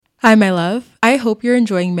Hi, my love. I hope you're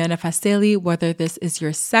enjoying Manifest Daily, whether this is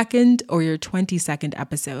your second or your 22nd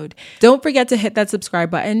episode. Don't forget to hit that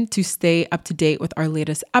subscribe button to stay up to date with our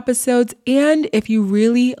latest episodes. And if you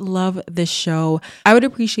really love this show, I would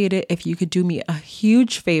appreciate it if you could do me a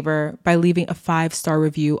huge favor by leaving a 5-star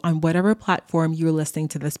review on whatever platform you're listening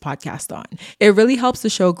to this podcast on. It really helps the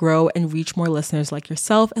show grow and reach more listeners like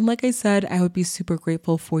yourself. And like I said, I would be super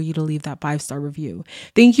grateful for you to leave that 5-star review.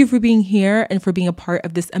 Thank you for being here and for being a part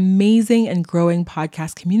of this amazing and growing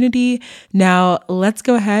podcast community. Now, let's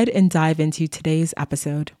go ahead and dive into today's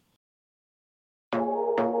episode.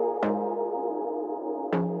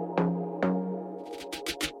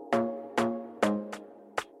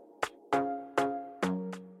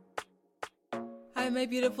 Hi, my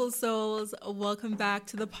beautiful souls. Welcome back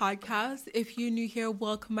to the podcast. If you're new here,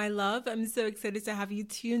 welcome, my love. I'm so excited to have you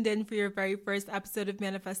tuned in for your very first episode of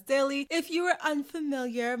Manifest Daily. If you are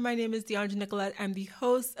unfamiliar, my name is Deandra Nicolette. I'm the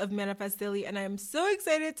host of Manifest Daily, and I'm so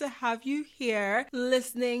excited to have you here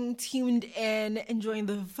listening, tuned in, enjoying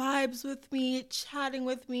the vibes with me, chatting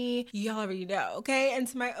with me. Y'all already know, okay? And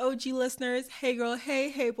to my OG listeners, hey girl,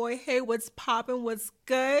 hey boy, hey, what's poppin', what's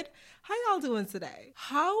good? How y'all doing today?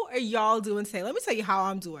 How are y'all doing today? Let me tell you how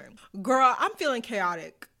I'm doing. Girl, I'm feeling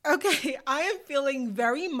chaotic. Okay, I am feeling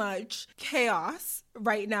very much chaos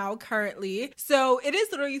right now currently. So it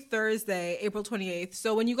is literally Thursday, April 28th.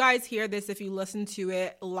 So when you guys hear this, if you listen to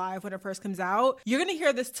it live when it first comes out, you're going to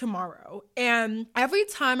hear this tomorrow. And every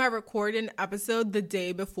time I record an episode the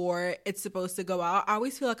day before it's supposed to go out, I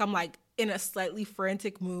always feel like I'm like in a slightly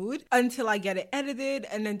frantic mood until I get it edited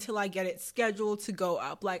and until I get it scheduled to go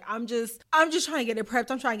up. Like I'm just trying to get it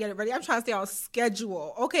prepped. I'm trying to get it ready. I'm trying to stay on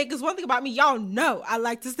schedule. Okay. Cause one thing about me, y'all know I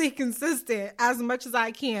like to stay consistent as much as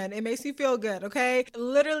I can. It makes me feel good. Okay.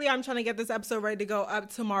 Literally, I'm trying to get this episode ready to go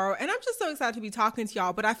up tomorrow. And I'm just so excited to be talking to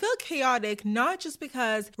y'all, but I feel chaotic, not just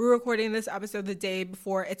because we're recording this episode the day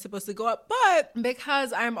before it's supposed to go up, but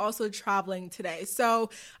because I'm also traveling today.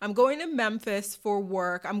 So I'm going to Memphis for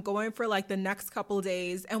work. I'm going for like the next couple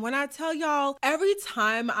days. And when I tell y'all, every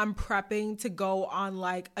time I'm prepping to go on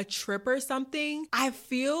like a trip or something, I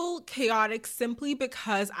feel chaotic simply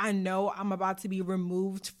because I know I'm about to be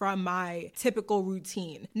removed from my typical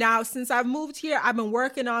routine. Now, since I've moved here, I've been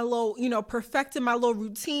working on a little, perfecting my little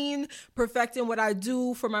routine, perfecting what I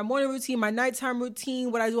do for my morning routine, my nighttime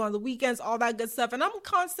routine, what I do on the weekends, all that good stuff. And I'm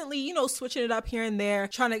constantly, switching it up here and there,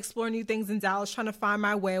 trying to explore new things in Dallas, trying to find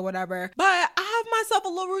my way, whatever. But I have myself a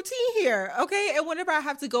little routine here, okay? And whenever I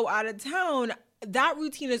have to go out of town, that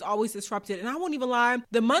routine is always disrupted. And I won't even lie,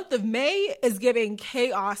 the month of May is giving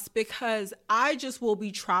chaos because I just will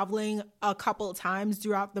be traveling a couple of times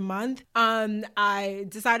throughout the month. I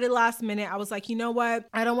decided last minute, I was like, you know what?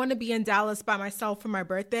 I don't want to be in Dallas by myself for my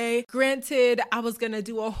birthday. Granted, I was going to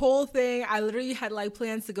do a whole thing. I literally had like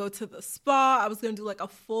plans to go to the spa. I was going to do like a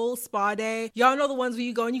full spa day. Y'all know the ones where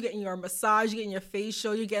you go and you getting your massage, you getting your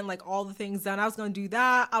facial, you're getting like all the things done. I was going to do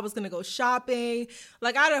that. I was going to go shopping.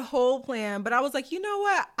 Like I had a whole plan, but I was like, you know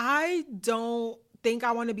what? I don't think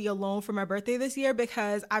I want to be alone for my birthday this year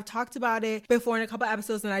because I've talked about it before in a couple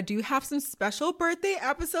episodes and I do have some special birthday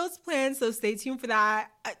episodes planned. So stay tuned for that.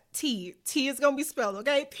 Tea is gonna be spilled,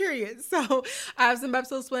 okay? Period. So I have some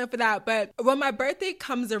episodes planned for that. But when my birthday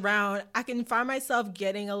comes around, I can find myself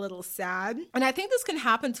getting a little sad. And I think this can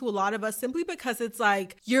happen to a lot of us simply because it's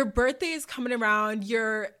like your birthday is coming around,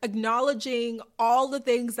 you're acknowledging all the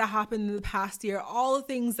things that happened in the past year, all the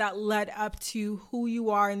things that led up to who you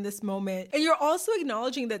are in this moment. And you're also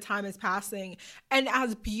acknowledging that time is passing. And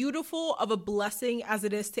as beautiful of a blessing as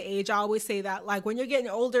it is to age, I always say that like when you're getting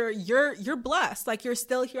older, you're blessed. Like you're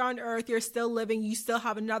still here on earth, you're still living, you still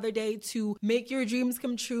have another day to make your dreams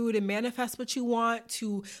come true, to manifest what you want,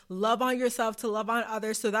 to love on yourself, to love on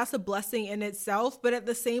others. So that's a blessing in itself. But at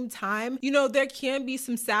the same time, there can be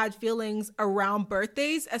some sad feelings around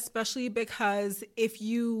birthdays, especially because if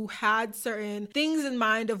you had certain things in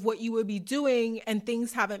mind of what you would be doing and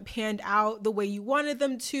things haven't panned out the way you wanted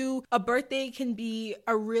them to, a birthday can be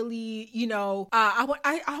a really,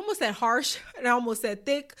 I almost said harsh and I almost said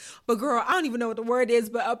thick, but girl, I don't even know what the word is,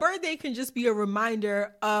 but a birthday can just be a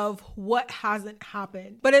reminder of what hasn't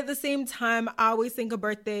happened. But at the same time, I always think a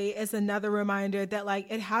birthday is another reminder that like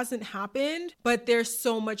it hasn't happened, but there's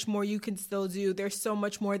so much more you can still do. There's so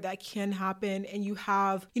much more that can happen. And you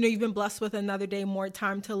have, you've been blessed with another day, more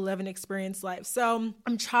time to live and experience life. So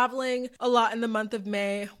I'm traveling a lot in the month of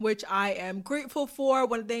May, which I am grateful for.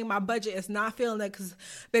 One thing, my budget is not feeling it because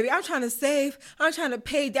baby, I'm trying to save. I'm trying to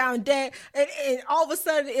pay down debt. And all of a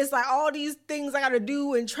sudden it's like all these things I got to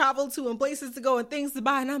do and travel to and places to go and things to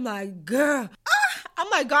buy. And I'm like, girl, I'm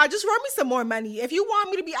like, God, just run me some more money. If you want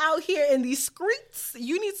me to be out here in these streets,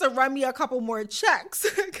 you need to run me a couple more checks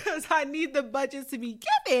because I need the budget to be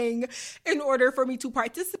giving in order for me to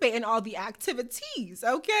participate in all the activities.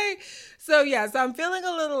 Okay. So I'm feeling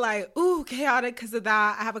a little like, ooh, chaotic because of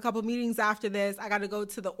that. I have a couple meetings after this. I got to go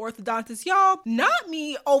to the orthodontist, y'all. Not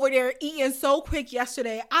me over there eating so quick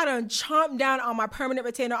yesterday. I done chomped down on my permanent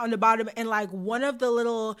retainer on the bottom, and like one of the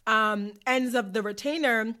little ends of the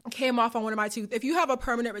retainer came off on one of my teeth. If you have a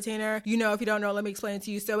permanent retainer, you know, if you don't know, let me explain it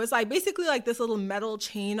to you. So it's like basically like this little metal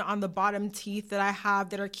chain on the bottom teeth that I have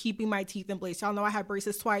that are keeping my teeth in place. Y'all know I had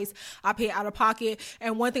braces twice. I paid out of pocket.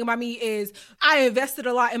 And one thing about me is I invested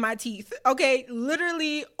a lot in my teeth. Okay.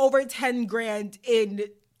 Literally over 10 grand in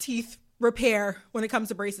teeth repair when it comes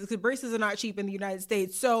to braces, because braces are not cheap in the United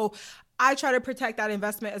States. So I try to protect that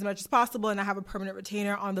investment as much as possible, and I have a permanent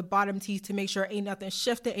retainer on the bottom teeth to make sure ain't nothing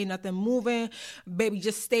shifting, ain't nothing moving. Baby,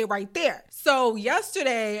 just stay right there. So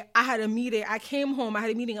yesterday I had a meeting. I came home. I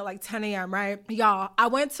had a meeting at like 10 a.m., right? Y'all, I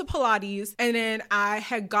went to Pilates, and then I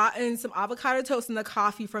had gotten some avocado toast and the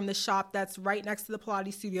coffee from the shop that's right next to the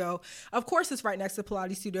Pilates studio. Of course it's right next to the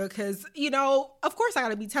Pilates studio because, you know, of course I got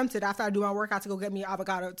to be tempted after I do my workout to go get me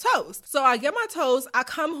avocado toast. So I get my toast. I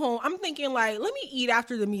come home. I'm thinking like, let me eat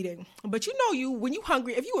after the meeting. But you know, when you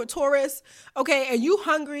hungry, if you a tourist, okay, and you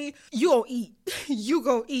hungry, you gonna eat. You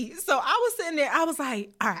gonna eat. So I was sitting there, I was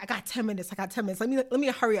like, all right, I got 10 minutes. Let me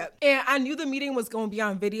hurry up. And I knew the meeting was gonna be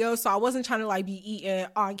on video, so I wasn't trying to like be eating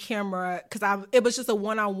on camera because it was just a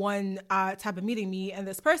one-on-one type of meeting, me and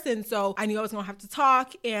this person. So I knew I was gonna have to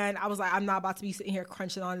talk, and I was like, I'm not about to be sitting here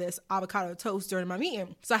crunching on this avocado toast during my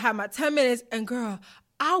meeting. So I had my 10 minutes, and girl,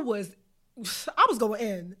 I was going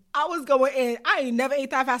in. I ain't never ate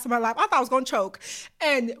that fast in my life. I thought I was going to choke.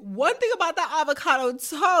 And one thing about that avocado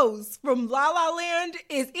toast from La La Land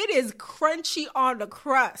is it is crunchy on the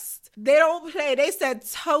crust. They don't play. They said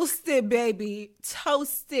toasted, baby.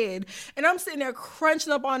 Toasted. And I'm sitting there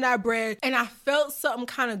crunching up on that bread, and I felt something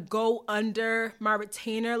kind of go under my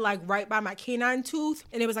retainer, like right by my canine tooth.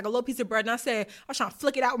 And it was like a little piece of bread. And I said, I was trying to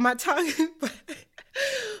flick it out with my tongue.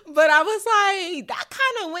 But I was like, that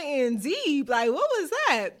kind of went in deep. Like, what was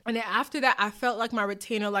that? And then after that, I felt like my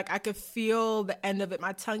retainer, like I could feel the end of it.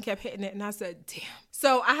 My tongue kept hitting it. And I said, damn.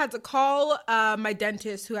 So I had to call my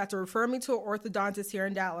dentist, who had to refer me to an orthodontist here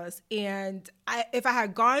in Dallas. And if I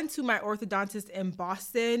had gone to my orthodontist in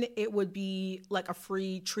Boston, it would be like a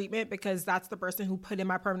free treatment because that's the person who put in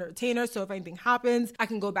my permanent retainer. So if anything happens, I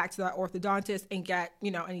can go back to that orthodontist and get, you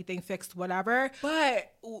know, anything fixed, whatever.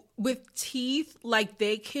 But with teeth, like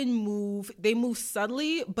they move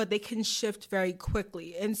subtly, but they can shift very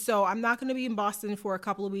quickly. And so I'm not going to be in Boston for a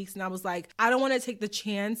couple of weeks. And I was like, I don't want to take the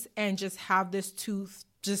chance and just have this tooth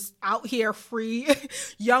just out here free,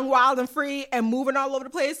 young, wild, and free, and moving all over the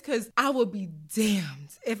place, because I would be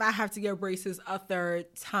damned if I have to get braces a third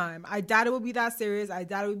time. I doubt it would be that serious. I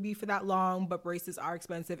doubt it would be for that long, but braces are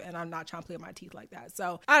expensive, and I'm not trying to play with my teeth like that.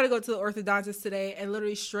 So I had to go to the orthodontist today, and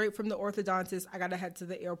literally straight from the orthodontist, I got to head to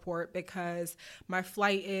the airport because my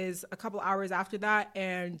flight is a couple hours after that,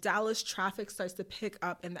 and Dallas traffic starts to pick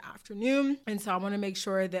up in the afternoon. And so I want to make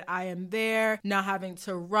sure that I am there, not having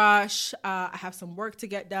to rush. I have some work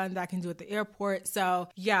to get done that I can do at the airport. So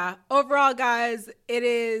yeah, overall, guys,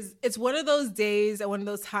 it's one of those days and one of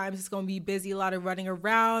those times it's going to be busy, a lot of running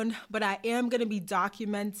around, but I am going to be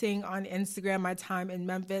documenting on Instagram my time in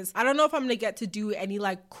Memphis. I don't know if I'm going to get to do any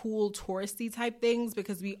like cool touristy type things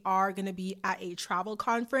because we are going to be at a travel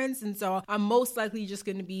conference. And so I'm most likely just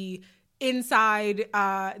going to be inside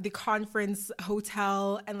the conference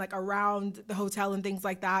hotel and like around the hotel and things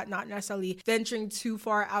like that, not necessarily venturing too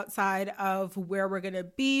far outside of where we're gonna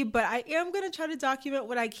be, but I am gonna try to document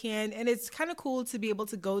what I can. And it's kind of cool to be able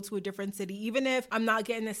to go to a different city, even if I'm not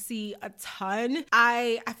getting to see a ton.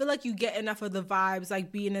 I feel like you get enough of the vibes,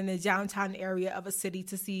 like being in the downtown area of a city,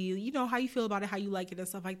 to see, you know, how you feel about it, how you like it and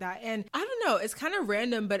stuff like that. And I don't know, it's kind of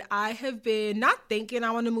random, but I have been not thinking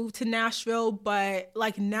I want to move to Nashville, but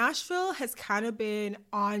like Nashville has kind of been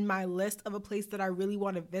on my list of a place that I really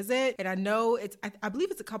want to visit. And I know I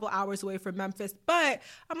believe it's a couple hours away from Memphis, but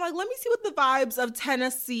I'm like, let me see what the vibes of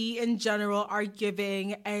Tennessee in general are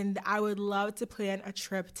giving. And I would love to plan a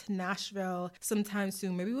trip to Nashville sometime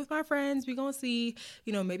soon, maybe with my friends. We're going to see,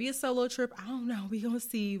 you know, maybe a solo trip. I don't know. We're going to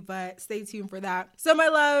see, but stay tuned for that. So my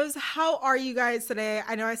loves, how are you guys today?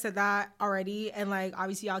 I know I said that already. And like,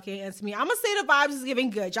 obviously y'all can't answer me. I'm going to say the vibes is giving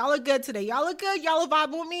good. Y'all look good today. Y'all look good. Y'all are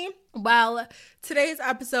vibing with me. Well, today's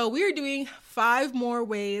episode, we are doing 5 more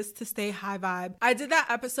ways to stay high vibe. I did that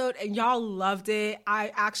episode and y'all loved it.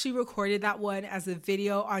 I actually recorded that one as a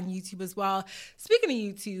video on YouTube as well. Speaking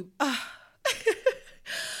of YouTube,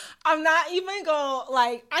 I'm not even going,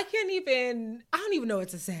 like, I don't even know what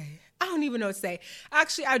to say. I don't even know what to say.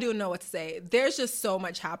 Actually, I do know what to say. There's just so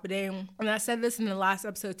much happening. And I said this in the last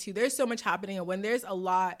episode too. There's so much happening. And when there's a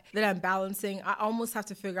lot that I'm balancing, I almost have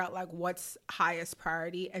to figure out like what's highest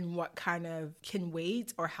priority and what kind of can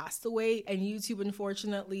wait or has to wait. And YouTube,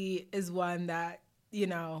 unfortunately, is one that, you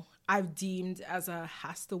know, I've deemed as a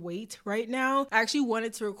has to wait right now. I actually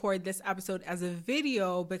wanted to record this episode as a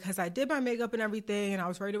video because I did my makeup and everything and I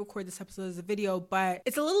was ready to record this episode as a video, but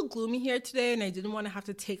it's a little gloomy here today and I didn't want to have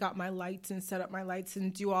to take out my lights and set up my lights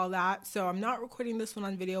and do all that. So I'm not recording this one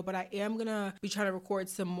on video, but I am going to be trying to record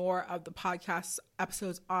some more of the podcast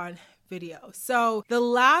episodes on video. So the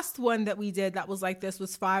last one that we did that was like this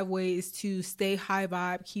was 5 ways to stay high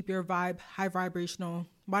vibe, keep your vibe high vibrational.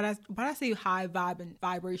 Why did I say high vibe and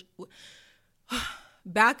vibration?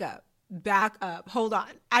 Back up. Hold on.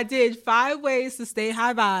 I did 5 ways to stay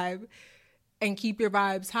high vibe and keep your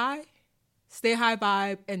vibes high. Stay high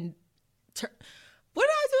vibe and what did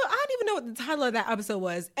I do? I don't even know what the title of that episode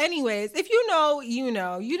was. Anyways, if you know, you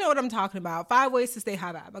know what I'm talking about. 5 ways to stay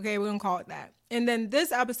high vibe. Okay, we're going to call it that. And then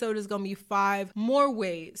this episode is going to be 5 more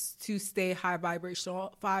ways to stay high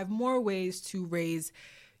vibrational, 5 more ways to raise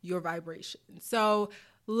your vibration. So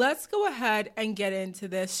let's go ahead and get into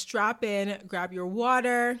this. Strap in, grab your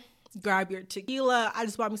water, grab your tequila. I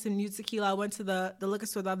just bought me some new tequila. I went to the liquor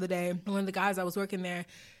store the other day, and one of the guys I was working there,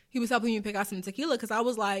 he was helping me pick out some tequila because I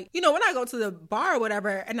was like, you know, when I go to the bar or whatever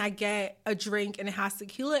and I get a drink and it has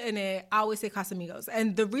tequila in it, I always say Casamigos.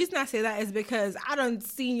 And the reason I say that is because I done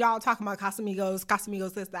seen y'all talking about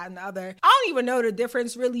Casamigos, this, that, and the other. I don't even know the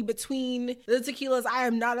difference really between the tequilas. I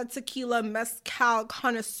am not a tequila mezcal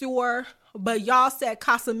connoisseur, but y'all said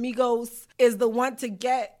Casamigos is the one to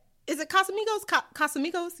get. Is it Casamigos?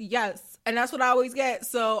 Casamigos? Yes. And that's what I always get.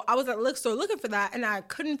 So I was at the liquor store looking for that and I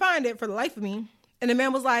couldn't find it for the life of me. And the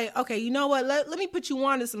man was like, okay, you know what? Let me put you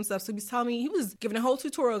on to some stuff. So he was telling me, he was giving a whole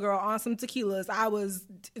tutorial, girl, on some tequilas. I was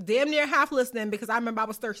damn near half listening because I remember I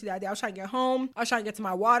was thirsty that day. I was trying to get home. I was trying to get to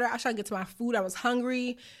my water. I was trying to get to my food. I was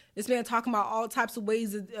hungry. This man talking about all types of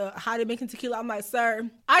ways of how to make tequila. I'm like,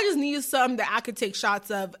 sir, I just need something that I could take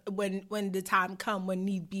shots of when the time come, when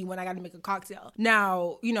need be, when I got to make a cocktail.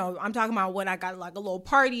 Now, you know, I'm talking about when I got like a little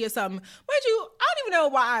party or something. Mind you, I don't even know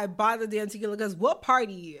why I bought the damn tequila because what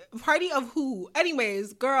party? Party of who?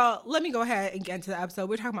 Anyways, girl, let me go ahead and get into the episode.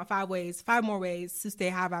 We're talking about 5 more ways to stay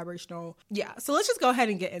high vibrational. Yeah, so let's just go ahead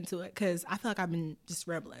and get into it because I feel like I've been just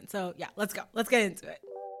rambling. So yeah, let's go. Let's get into it.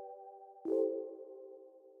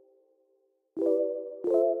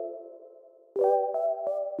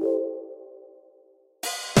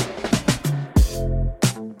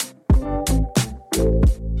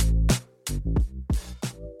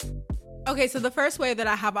 Okay, so the first way that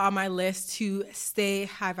I have on my list to stay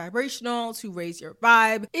high vibrational, to raise your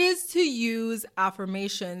vibe, is to use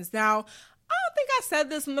affirmations. Now, I don't think I said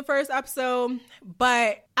this in the first episode,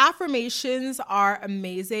 but affirmations are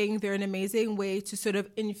amazing. They're an amazing way to sort of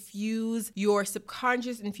infuse your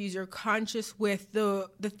subconscious, infuse your conscious with the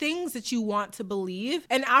things that you want to believe.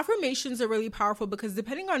 And affirmations are really powerful because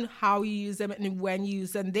depending on how you use them and when you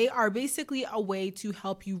use them, they are basically a way to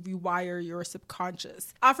help you rewire your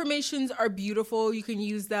subconscious. Affirmations are beautiful. You can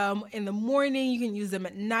use them in the morning. You can use them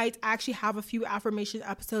at night. I actually have a few affirmation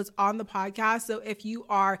episodes on the podcast. So if you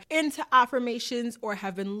are into affirmations or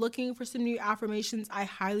have been looking for some new affirmations, I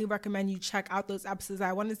highly recommend you check out those episodes.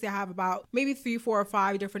 I want to say I have about maybe 3, 4, or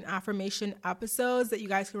 5 different affirmation episodes that you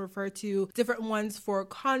guys can refer to. Different ones for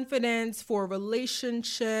confidence, for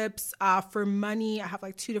relationships, for money. I have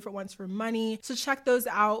like 2 different ones for money. So check those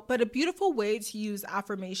out. But a beautiful way to use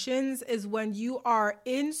affirmations is when you are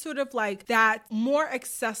in sort of like that more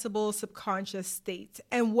accessible subconscious state.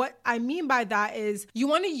 And what I mean by that is you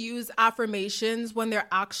want to use affirmations when they're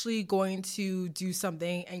actually going to do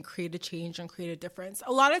something and create a change and create a difference.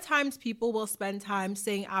 A lot of times people will spend time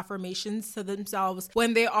saying affirmations to themselves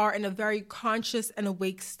when they are in a very conscious and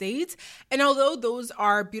awake state. And although those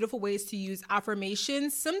are beautiful ways to use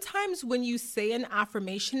affirmations, sometimes when you say an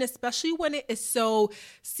affirmation, especially when it is so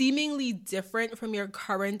seemingly different from your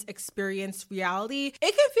current experienced reality, it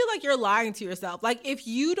can feel like you're lying to yourself. Like if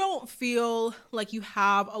you don't feel like you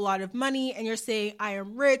have a lot of money and you're saying, I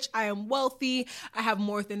am rich, I am wealthy, I have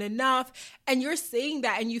more than enough, and you're saying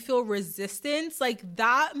that and you feel resistance, like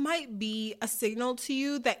that might be a signal to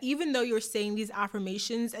you that even though you're saying these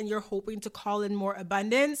affirmations and you're hoping to call in more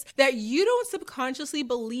abundance, that you don't subconsciously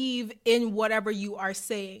believe in whatever you are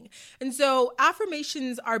saying. And so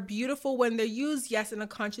affirmations are beautiful when they're used, yes, in a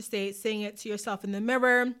conscious state, saying it to yourself in the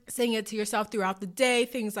mirror, saying it to yourself throughout the day,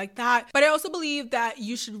 things like that. But I also believe that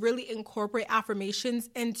you should really incorporate affirmations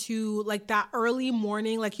into like that early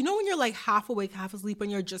morning, like, you know, when you're like half awake, half asleep, when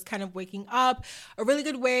you're just kind of waking up. A really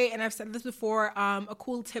good way, and I've said this before, a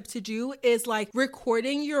cool tip to do is like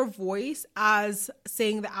recording your voice as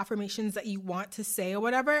saying the affirmations that you want to say or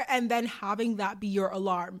whatever, and then having that be your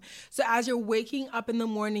alarm. So as you're waking up in the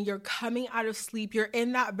morning, you're coming out of sleep, you're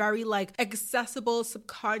in that very like accessible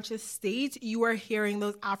subconscious state, you are hearing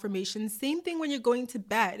those affirmations. Same thing when you're going to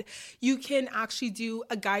bed. You can actually do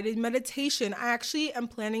a guided meditation. I actually am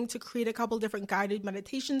planning to create a couple different guided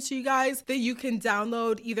meditations for you guys that you can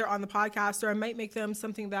download either on the podcast, or I might make them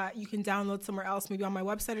something that you can download somewhere else, maybe on my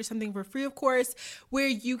website or something for free, of course, where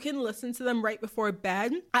you can listen to them right before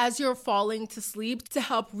bed as you're falling to sleep to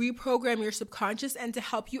help reprogram your subconscious and to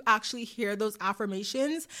help you actually hear those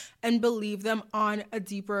affirmations and believe them on a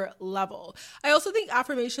deeper level. I also think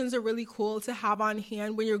affirmations are really cool to have on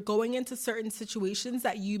hand when you're going into certain situations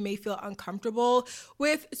that you may feel uncomfortable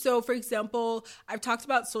with. So for example, I've talked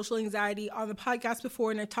about social anxiety on the podcast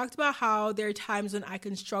before, and I talked about how there are times when I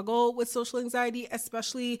can struggle with social anxiety,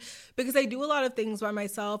 especially because I do a lot of things by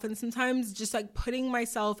myself, and sometimes just like putting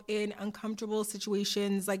myself in uncomfortable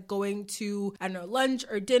situations, like going to, I don't know, lunch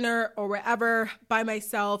or dinner or wherever by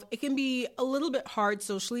myself, it can be a little bit hard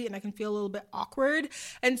socially and I can feel a little bit awkward.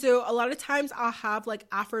 And so a lot of times I'll have like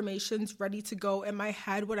affirmations ready to go in my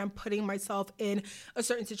head when I'm putting myself in a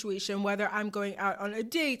certain situation, whether I'm going out on a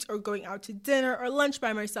date or going out to dinner or lunch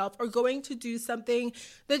by myself or going to do something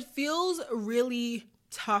that feels really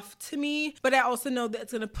tough to me, but I also know that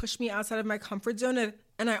it's going to push me outside of my comfort zone.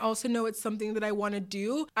 And I also know it's something that I want to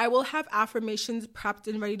do. I will have affirmations prepped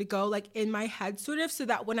and ready to go, like in my head sort of, so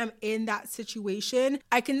that when I'm in that situation,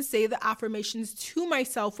 I can say the affirmations to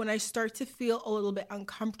myself when I start to feel a little bit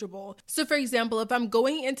uncomfortable. So for example, if I'm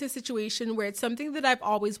going into a situation where it's something that I've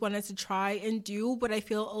always wanted to try and do, but I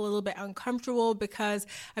feel a little bit uncomfortable because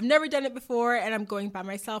I've never done it before and I'm going by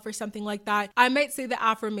myself or something like that, I might say the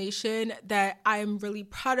affirmation that I'm really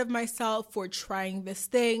proud of myself for trying this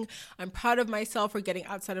thing. I'm proud of myself for getting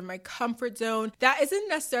outside of my comfort zone. That isn't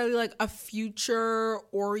necessarily like a future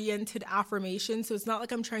oriented affirmation. So it's not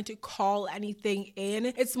like I'm trying to call anything in.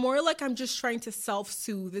 It's more like I'm just trying to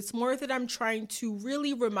self-soothe. It's more that I'm trying to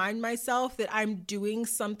really remind myself that I'm doing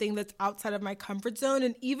something that's outside of my comfort zone.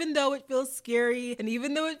 And even though it feels scary and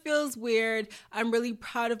even though it feels weird, I'm really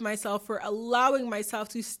proud of myself for allowing myself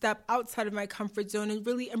to step outside of my comfort zone and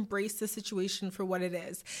really embrace the situation for what it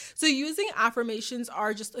is. So using affirmations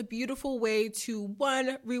are just a beautiful way to, one,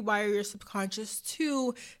 rewire your subconscious,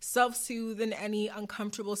 2, self-soothe in any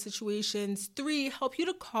uncomfortable situations, 3, help you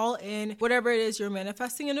to call in whatever it is you're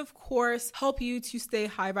manifesting, and of course, help you to stay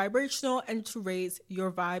high vibrational and to raise your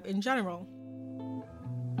vibe in general.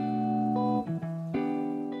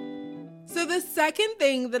 So the second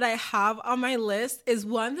thing that I have on my list is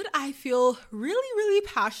one that I feel really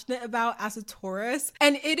passionate about as a Taurus,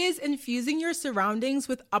 and it is infusing your surroundings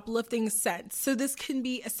with uplifting scents. So this can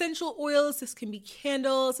be essential oils, this can be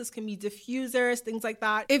candles, this can be diffusers, things like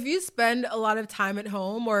that. If you spend a lot of time at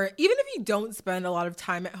home, or even if you don't spend a lot of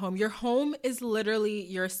time at home, your home is literally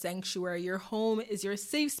your sanctuary. Your home is your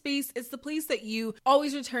safe space. It's the place that you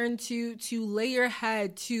always return to lay your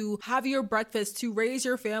head, to have your breakfast, to raise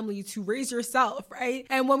your family, to raise yourself, right?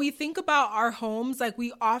 And when we think about our homes, like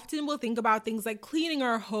we often will think about things like cleaning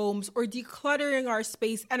our homes or decluttering our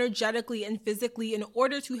space energetically and physically in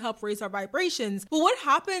order to help raise our vibrations. But what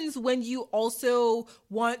happens when you also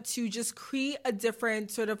want to just create a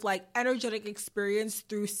different sort of like energetic experience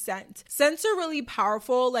through scent? Scents are really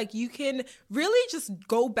powerful. Like you can really just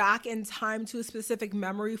go back in time to a specific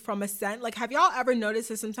memory from a scent. Like have y'all ever noticed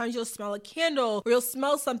that sometimes you'll smell a candle or you'll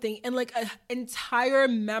smell something and like an entire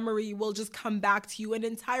memory will just come back to you, an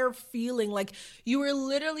entire feeling, like you were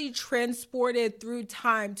literally transported through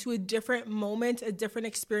time to a different moment, a different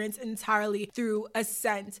experience entirely through a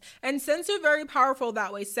scent. And scents are very powerful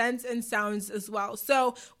that way, scents and sounds as well.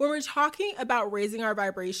 So when we're talking about raising our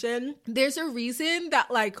vibration, there's a reason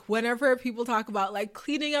that like whenever people talk about like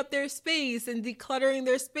cleaning up their space and decluttering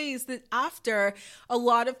their space, that after a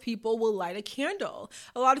lot of people will light a candle.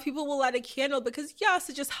 A lot of people will light a candle because yes,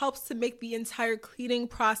 it just helps to make the entire cleaning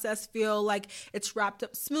process feel feel like it's wrapped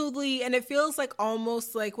up smoothly, and it feels like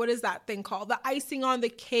almost like, what is that thing called? The icing on the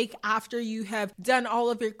cake after you have done all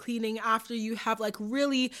of your cleaning, after you have like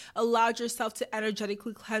really allowed yourself to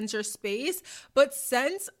energetically cleanse your space. But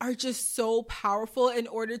scents are just so powerful in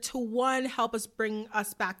order to, one, help us bring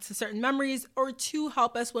us back to certain memories, or two,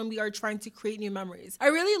 help us when we are trying to create new memories. I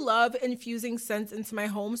really love infusing scents into my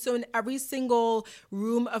home. So in every single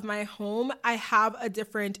room of my home, I have a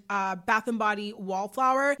different Bath & Body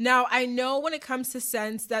wallflower. Now, I know when it comes to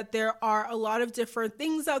scents that there are a lot of different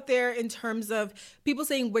things out there in terms of people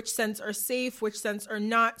saying which scents are safe, which scents are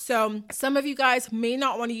not. So some of you guys may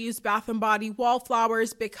not want to use Bath & Body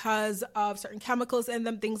wallflowers because of certain chemicals in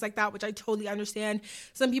them, things like that, which I totally understand.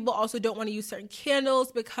 Some people also don't want to use certain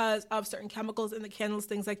candles because of certain chemicals in the candles,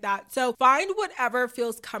 things like that. So find whatever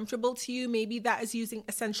feels comfortable to you. Maybe that is using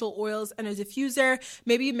essential oils and a diffuser.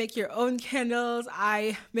 Maybe you make your own candles.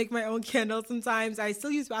 I make my own candles sometimes. I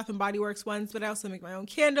still use Bath & Body Works ones, but I also make my own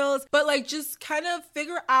candles. But like, just kind of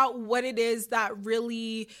figure out what it is that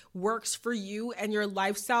really works for you and your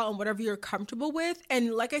lifestyle and whatever you're comfortable with.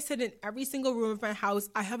 And like I said, in every single room of my house,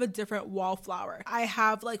 I have a different wallflower. I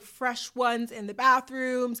have like fresh ones in the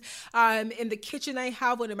bathrooms. In the kitchen, I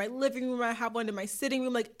have one. In my living room, I have one. In my sitting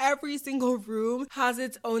room, like every single room has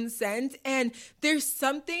its own scent. And there's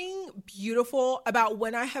something beautiful about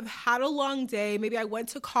when I have had a long day. Maybe I went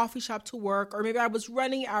to a coffee shop to work, or maybe I was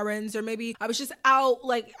running errands, or maybe I was just out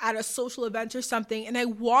like at a social event or something. And I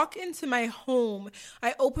walk into my home,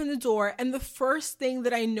 I open the door, and the first thing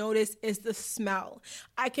that I notice is the smell.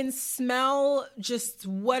 I can smell just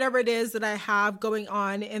whatever it is that I have going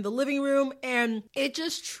on in the living room, and it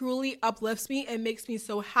just truly uplifts me and makes me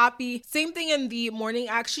so happy. Same thing in the morning.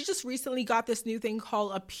 I actually just recently got this new thing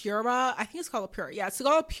called a Pura. I think it's called a Pura. Yeah, it's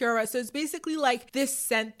called a Pura. So it's basically like this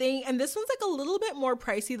scent thing, and this one's like a little bit more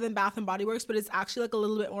pricey than Bath & Body Works, but it's actually like a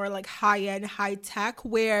little bit more like high-end, high-tech,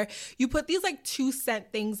 where you put these like 2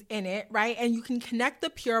 scent things in it, right? And you can connect the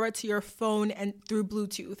Pura to your phone and through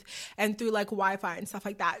Bluetooth and through like Wi-Fi and stuff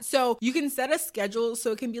like that. So you can set a schedule,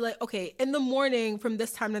 so it can be like, okay, in the morning from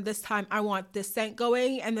this time to this time, I want this scent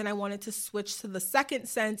going, and then I want it to switch to the second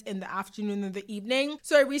scent in the afternoon or the evening.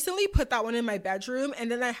 So I recently put that one in my bedroom,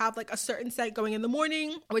 and then I have like a certain scent going in the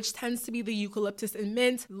morning, which tends to be the eucalyptus and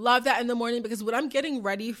mint. Love that in the morning, because when I'm getting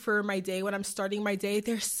ready for my day, when I'm starting my day,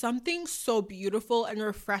 there's something so beautiful and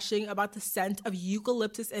refreshing about the scent of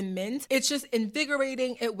eucalyptus and mint. It's just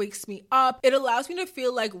invigorating. It wakes me up. It allows me to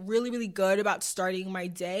feel like really, really good about starting my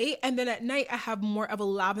day. And then at night, I have more of a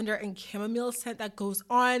lavender and chamomile scent that goes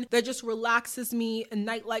on that just relaxes me. A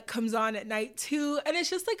nightlight comes on at night too. And it's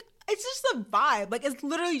just like, it's just a vibe. Like, it's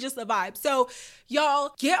literally just a vibe. So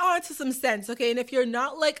y'all, get on to some scents, okay? And if you're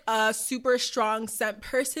not like a super strong scent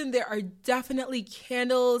person, there are definitely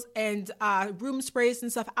candles and room sprays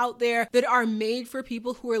and stuff out there that are made for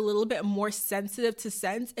people who are a little bit more sensitive to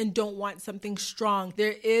scents and don't want something strong.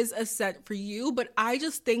 There is a scent for you, but I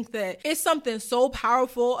just think that it's something so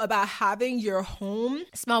powerful about having your home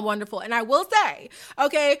smell wonderful. And I will say,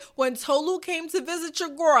 okay, when Tolu came to visit your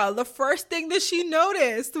girl, the first thing that she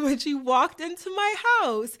noticed when she walked into my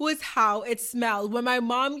house was how it smelled. When my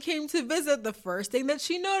mom came to visit, the first thing that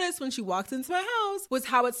she noticed when she walked into my house was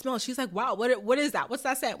how it smelled. She's like, wow, what is that? What's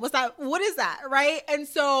that scent? What is that? Right? And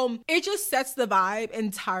so it just sets the vibe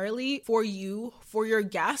entirely for you, for your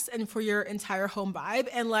guests, and for your entire home vibe.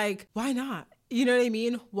 And like, why not? You know what I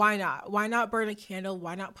mean? Why not? Why not burn a candle?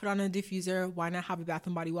 Why not put on a diffuser? Why not have a Bath &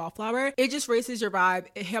 Body wallflower? It just raises your vibe.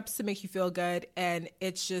 It helps to make you feel good. And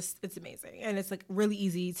it's amazing. And it's like really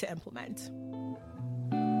easy to implement.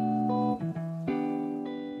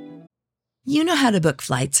 You know how to book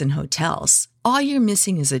flights and hotels. All you're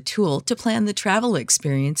missing is a tool to plan the travel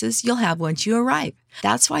experiences you'll have once you arrive.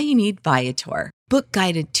 That's why you need Viator. Book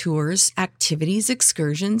guided tours, activities,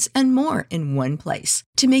 excursions, and more in one place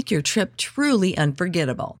to make your trip truly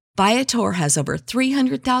unforgettable. Viator has over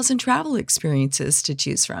 300,000 travel experiences to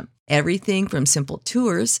choose from. Everything from simple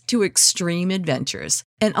tours to extreme adventures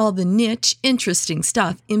and all the niche, interesting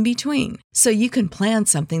stuff in between. So you can plan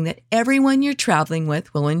something that everyone you're traveling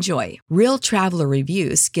with will enjoy. Real traveler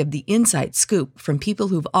reviews give the inside scoop from people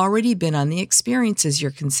who've already been on the experiences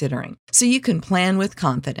you're considering. So you can plan with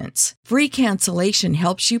confidence. Free cancellation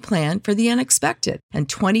helps you plan for the unexpected. And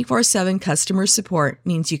 24/7 customer support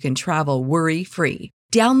means you can travel worry-free.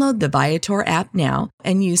 Download the Viator app now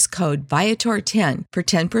and use code Viator10 for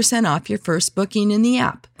 10% off your first booking in the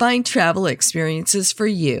app. Find travel experiences for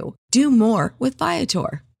you. Do more with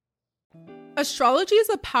Viator. Astrology is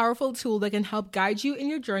a powerful tool that can help guide you in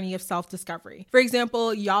your journey of self-discovery. For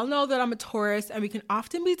example, y'all know that I'm a Taurus, and we can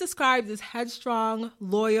often be described as headstrong,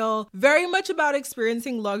 loyal, very much about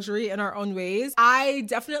experiencing luxury in our own ways. I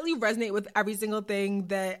definitely resonate with every single thing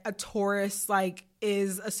that a Taurus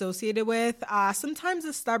is associated with. Sometimes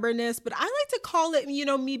it's stubbornness, but I like to call it,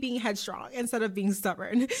 me being headstrong instead of being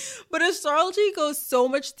stubborn. But astrology goes so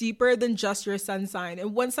much deeper than just your sun sign.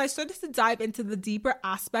 And once I started to dive into the deeper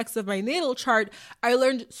aspects of my natal chart, I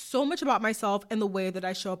learned so much about myself and the way that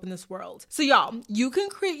I show up in this world. So y'all, you can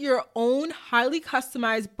create your own highly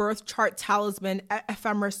customized birth chart talisman at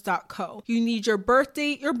ephemeris.co. You need your birth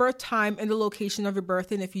date, your birth time, and the location of your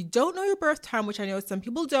birth. And if you don't know your birth time, which I know some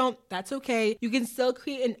people don't, that's okay. You can still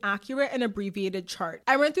create an accurate and abbreviated chart.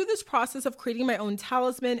 I went through this process of creating my own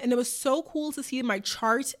talisman, and it was so cool to see my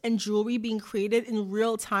chart and jewelry being created in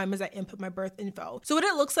real time as I input my birth info. So what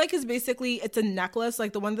it looks like is basically it's a necklace.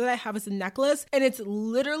 Like the one that I have is a necklace, and it's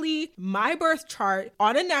literally my birth chart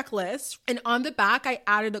on a necklace. And on the back, I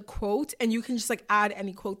added a quote, and you can just add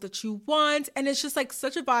any quote that you want. And it's just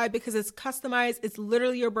such a vibe because it's customized. It's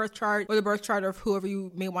literally your birth chart or the birth chart of whoever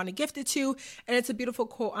you may want to gift it to. And it's a beautiful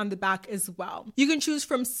quote on the back as well. You can choose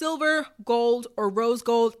from silver, gold, or rose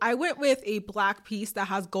gold. I went with a black piece that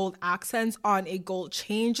has gold accents on a gold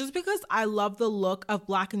chain just because I love the look of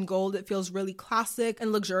black and gold. It feels really classic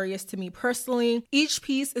and luxurious to me personally. Each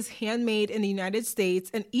piece is handmade in the United States,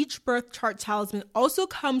 and each birth chart talisman also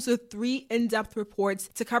comes with 3 in-depth reports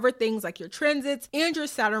to cover things like your transits and your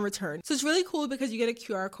Saturn return. So it's really cool because you get a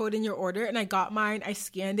QR code in your order, and I got mine, I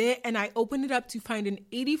scanned it, and I opened it up to find an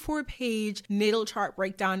 84-page natal chart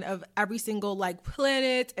breakdown of every single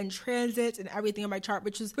planet and transit and everything in my chart,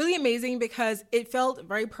 which is really amazing because it felt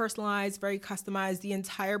very personalized, very customized. The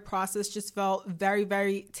entire process just felt very,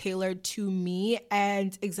 very tailored to me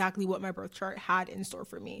and exactly what my birth chart had in store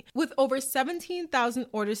for me. With over 17,000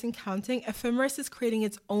 orders and counting, Ephemeris is creating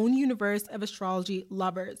its own universe of astrology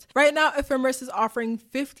lovers. Right now, Ephemeris is offering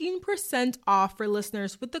 15% off for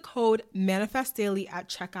listeners with the code ManifestDaily at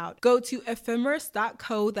checkout. Go to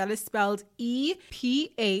ephemeris.co, that is spelled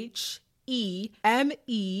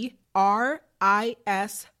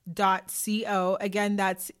EPHEMERIS.co. Again,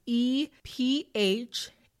 that's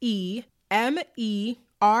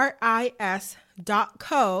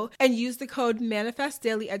EPHEMERIS.co, and use the code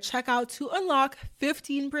ManifestDaily at checkout to unlock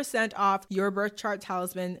 15% off your birth chart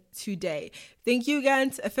talisman today. Thank you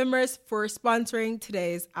again to Ephemeris for sponsoring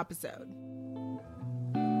today's episode.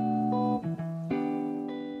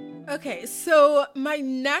 Okay, so my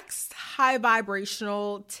next high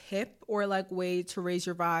vibrational tip or way to raise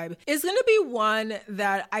your vibe is going to be one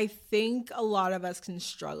that I think a lot of us can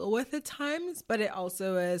struggle with at times, but it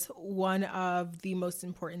also is one of the most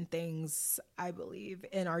important things, I believe,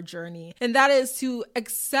 in our journey. And that is to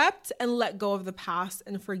accept and let go of the past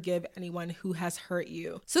and forgive anyone who has hurt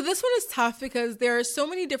you. So this one is tough because there are so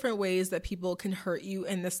many different ways that people can hurt you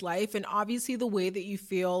in this life. And obviously the way that you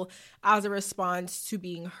feel as a response to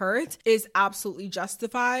being hurt is absolutely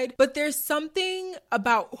justified. But there's something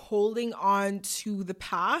about holding on to the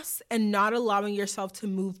past and not allowing yourself to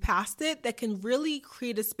move past it that can really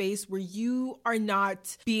create a space where you are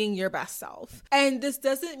not being your best self. And this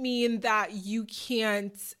doesn't mean that you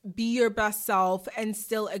can't be your best self and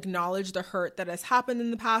still acknowledge the hurt that has happened in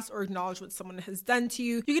the past or acknowledge what someone has done to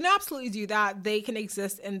you. You can absolutely do that. They can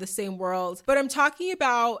exist in the same world. But I'm talking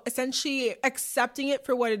about essentially accepting it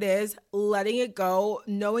for what it is, letting it go,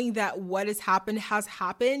 knowing that what has happened.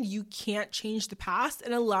 You can't change the past,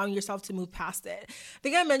 and allowing yourself to move past it. I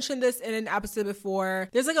think I mentioned this in an episode before.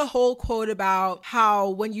 There's a whole quote about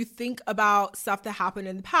how when you think about stuff that happened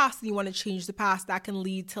in the past and you want to change the past, that can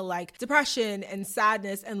lead to depression and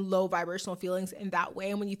sadness and low vibrational feelings in that way.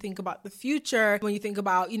 And when you think about the future, when you think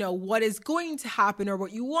about, what is going to happen or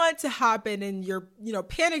what you want to happen and you're,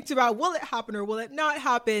 panicked about will it happen or will it not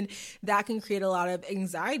happen, that can create a lot of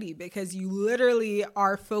anxiety because you literally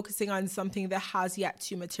are focusing on something that has yet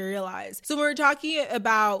to materialize. So when we're talking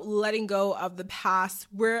about letting go of the past,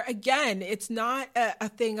 where again, it's not a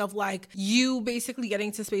thing of you basically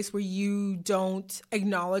getting to a space where you don't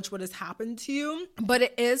acknowledge what has happened to you, but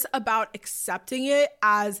it is about accepting it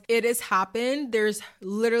as it has happened. There's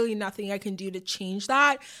literally nothing I can do to change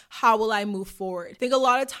that. How will I move forward? I think a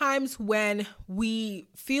lot of times when we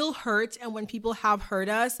feel hurt and when people have hurt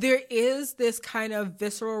us, there is this kind of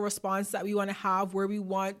visceral response that we want to have where we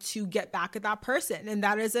want to get back at that person. And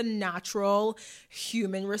that is a natural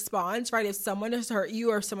human response. response, right? If someone has hurt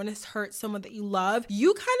you or if someone has hurt someone that you love,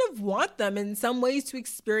 you kind of want them in some ways to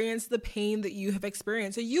experience the pain that you have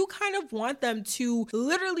experienced. So you kind of want them to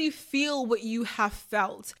literally feel what you have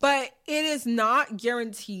felt. But it is not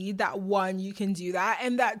guaranteed that one, you can do that.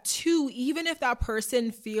 And that two, even if that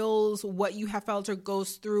person feels what you have felt or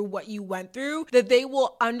goes through what you went through, that they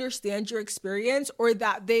will understand your experience or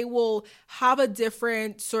that they will have a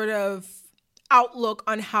different sort of outlook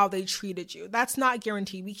on how they treated you. That's not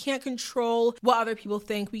guaranteed. We can't control what other people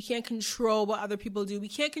think. We can't control what other people do. We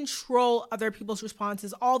can't control other people's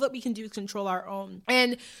responses. All that we can do is control our own.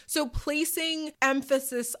 And so placing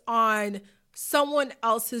emphasis on someone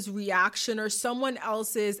else's reaction or someone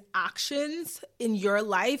else's actions in your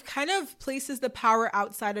life kind of places the power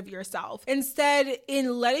outside of yourself. Instead,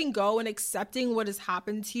 in letting go and accepting what has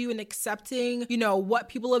happened to you and accepting, what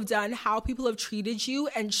people have done, how people have treated you,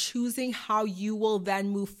 and choosing how you will then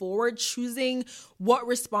move forward, choosing what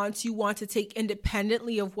response you want to take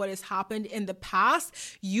independently of what has happened in the past,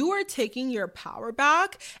 you are taking your power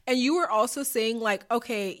back. And you are also saying like,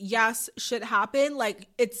 okay, yes, shit happened. Like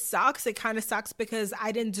it sucks. It kind of sucks because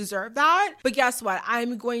I didn't deserve that. But guess what?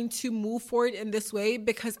 I'm going to move forward in this way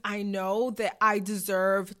because I know that I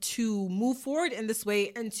deserve to move forward in this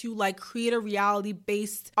way and to like create a reality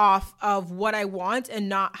based off of what I want and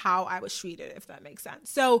not how I was treated, if that makes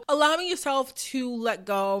sense. So allowing yourself to let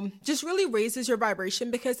go just really raises your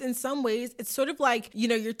vibration because in some ways it's sort of like,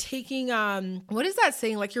 you're taking, what is that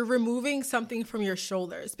saying? Like you're removing something from your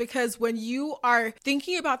shoulders because when you are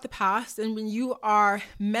thinking about the past and when you are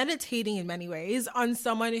meditating in many ways on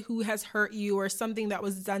someone who has hurt you or something that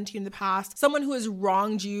was done to you in the past, someone who has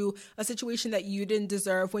wronged you, a situation that you didn't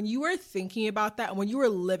deserve, when you are thinking about that and when you are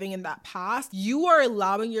living in that past, you are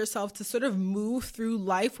allowing yourself to sort of move through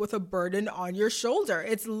life with a burden on your shoulder.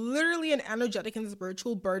 It's literally an energetic and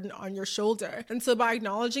spiritual burden on your shoulder. And so by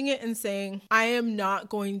acknowledging it and saying, I am not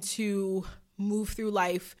going to move through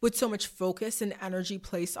life with so much focus and energy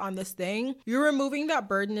placed on this thing, you're removing that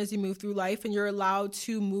burden as you move through life and you're allowed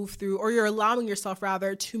to move through, or you're allowing yourself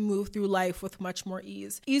rather to move through life with much more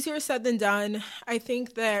ease. Easier said than done. I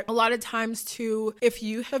think that a lot of times too, if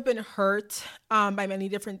you have been hurt by many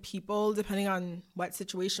different people, depending on what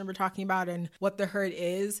situation we're talking about and what the hurt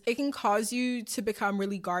is, it can cause you to become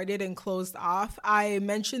really guarded and closed off. I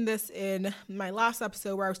mentioned this in my last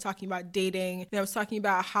episode where I was talking about dating, and I was talking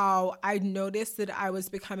about how I noticed that I was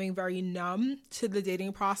becoming very numb to the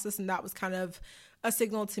dating process, and that was kind of a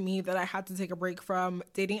signal to me that I had to take a break from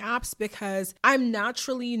dating apps because I'm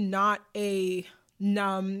naturally not a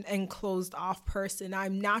numb and closed off person.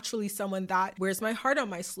 I'm naturally someone that wears my heart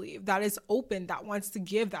on my sleeve, that is open, that wants to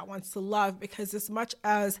give, that wants to love, because as much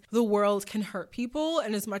as the world can hurt people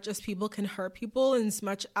and as much as people can hurt people and as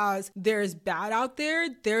much as there's bad out there,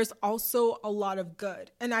 there's also a lot of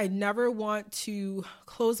good. And I never want to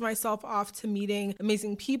close myself off to meeting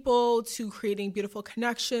amazing people, to creating beautiful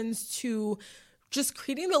connections, to just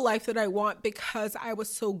creating the life that I want because I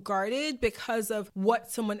was so guarded because of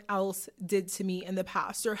what someone else did to me in the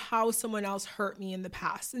past or how someone else hurt me in the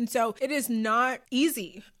past. And so it is not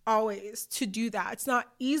easy always to do that. It's not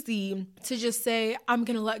easy to just say, I'm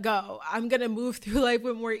going to let go. I'm going to move through life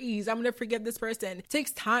with more ease. I'm going to forgive this person. It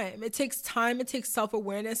takes time. It takes time. It takes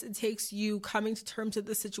self-awareness. It takes you coming to terms with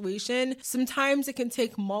the situation. Sometimes it can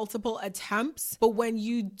take multiple attempts, but when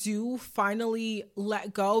you do finally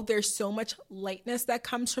let go, there's so much lightness that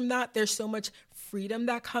comes from that. There's so much freedom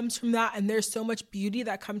that comes from that. And there's so much beauty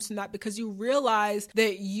that comes from that because you realize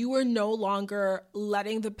that you are no longer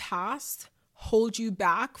letting the past hold you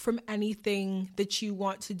back from anything that you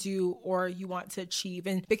want to do or you want to achieve.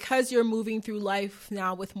 And because you're moving through life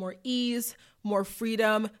now with more ease, more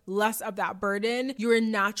freedom, less of that burden, you are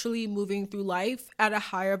naturally moving through life at a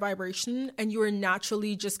higher vibration, and you are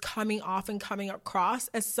naturally just coming off and coming across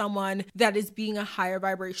as someone that is being a higher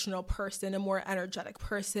vibrational person, a more energetic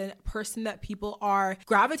person, a person that people are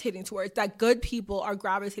gravitating towards, that good people are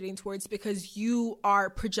gravitating towards because you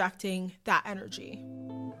are projecting that energy.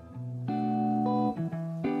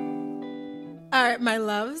 All right, my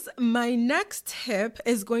loves, my next tip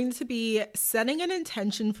is going to be setting an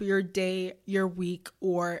intention for your day, your week,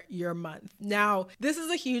 or your month. Now, this is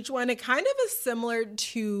a huge one. It kind of is similar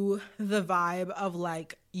to the vibe of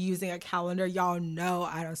like using a calendar. Y'all know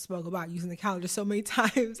I don't spoke about using the calendar so many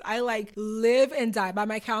times. I like live and die by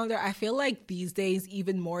my calendar. I feel like these days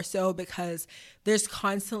even more so because there's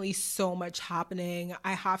constantly so much happening.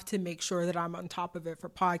 I have to make sure that I'm on top of it for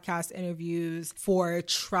podcast interviews, for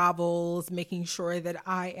travels, making sure that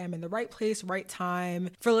I am in the right place, right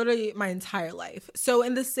time for literally my entire life. So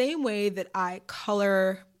in the same way that I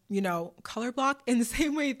color color block in the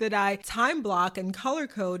same way that I time block and color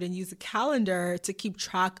code and use a calendar to keep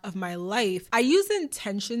track of my life. I use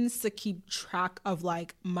intentions to keep track of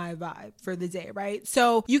like my vibe for the day, right?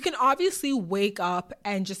 So you can obviously wake up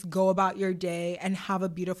and just go about your day and have a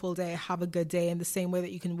beautiful day, have a good day in the same way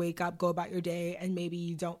that you can wake up, go about your day, and maybe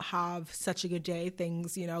you don't have such a good day.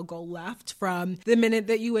 Things, go left from the minute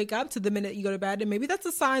that you wake up to the minute you go to bed. And maybe that's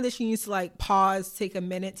a sign that you need to like pause, take a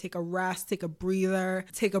minute, take a rest, take a breather,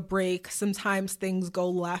 take a break. Sometimes things go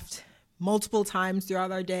left multiple times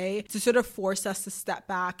throughout our day to sort of force us to step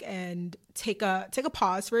back and take a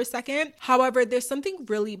pause for a second. However, there's something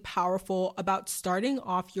really powerful about starting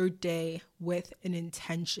off your day with an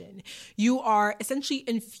intention. You are essentially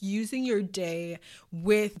infusing your day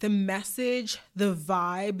with the message, the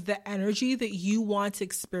vibe, the energy that you want to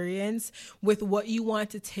experience with what you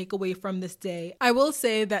want to take away from this day. I will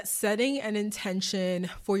say that setting an intention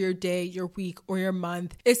for your day, your week, or your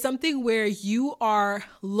month is something where you are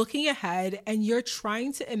looking ahead and you're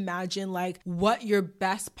trying to imagine like what your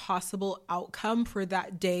best possible outcome for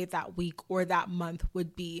that day, that week, or that month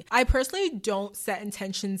would be. I personally don't set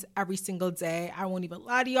intentions every single day. I won't even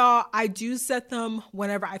lie to y'all. I do set them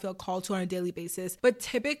whenever I feel called to on a daily basis, but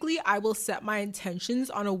typically I will set my intentions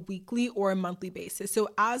on a weekly or a monthly basis. So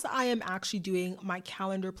as I am actually doing my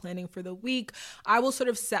calendar planning for the week, I will sort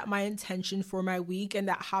of set my intention for my week, and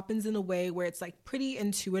that happens in a way where it's like pretty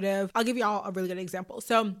intuitive. I'll give y'all a really good example.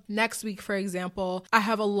 So next week, for example, I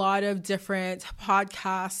have a lot of different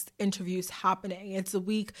podcast interviews happening. It's a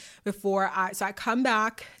week before I come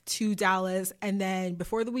back to Dallas, and then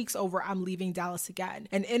before the week's over, I'm leaving Dallas again.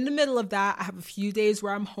 And in the middle of that, I have a few days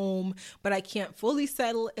where I'm home, but I can't fully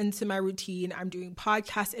settle into my routine. I'm doing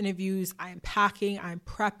podcast interviews, I'm packing, I'm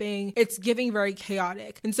prepping. It's giving very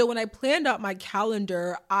chaotic. And so when I planned out my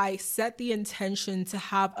calendar, I set the intention to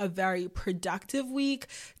have a very productive week,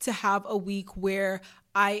 to have a week where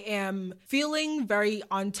I am feeling very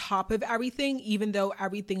on top of everything, even though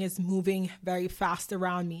everything is moving very fast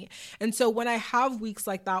around me. And so when I have weeks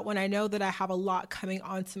like that, when I know that I have a lot coming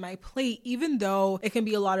onto my plate, even though it can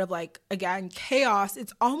be a lot of like, again, chaos,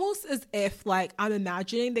 it's almost as if like I'm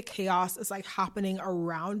imagining the chaos is like happening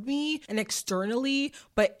around me and externally,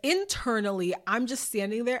 but internally, I'm just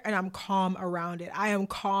standing there and I'm calm around it. I am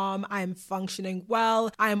calm. I am functioning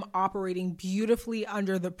well. I am operating beautifully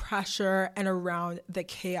under the pressure and around the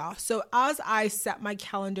chaos. So as I set my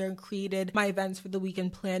calendar and created my events for the week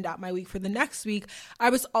and planned out my week for the next week, I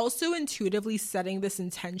was also intuitively setting this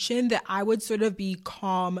intention that I would sort of be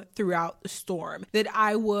calm throughout the storm, that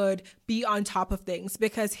I would be on top of things,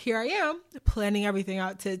 because here I am planning everything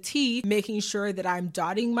out to a T, making sure that I'm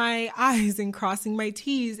dotting my I's and crossing my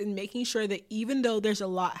T's, and making sure that even though there's a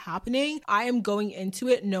lot happening, I am going into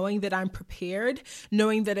it knowing that I'm prepared,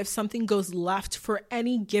 knowing that if something goes left for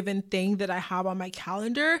any given thing that I have on my calendar,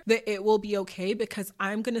 that it will be okay because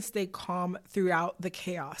I'm going to stay calm throughout the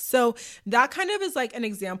chaos. So that kind of is like an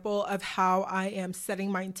example of how I am setting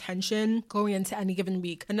my intention going into any given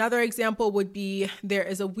week. Another example would be there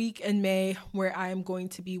is a week in May where I am going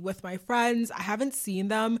to be with my friends. I haven't seen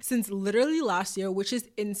them since literally last year, which is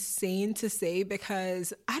insane to say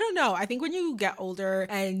because I don't know. I think when you get older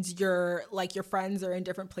and your friends are in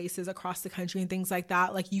different places across the country and things like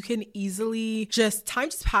that, like you can easily time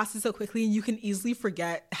just passes so quickly and you can easily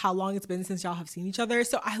forget how long it's been since y'all have seen each other.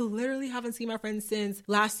 So I literally haven't seen my friends since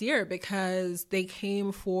last year because they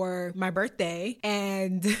came for my birthday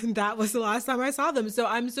and that was the last time I saw them. So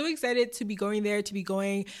I'm so excited to be going there, to be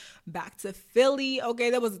going back to Philly.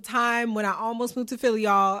 Okay, there was a time when I almost moved to Philly,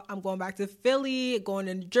 y'all. I'm going back to Philly, going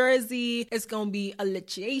to New Jersey. It's going to be a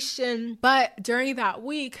litiation. But during that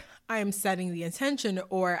week, I am setting the intention,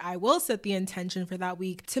 or I will set the intention for that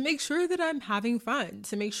week to make sure that I'm having fun,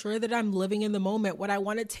 to make sure that I'm living in the moment. What I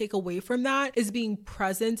want to take away from that is being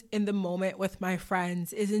present in the moment with my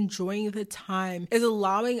friends, is enjoying the time, is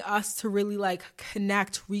allowing us to really like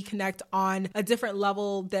reconnect on a different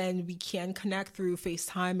level than we can connect through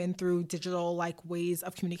FaceTime and through digital like ways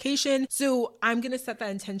of communication. So I'm going to set that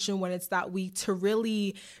intention when it's that week to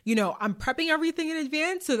really, I'm prepping everything in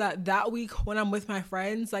advance so that week when I'm with my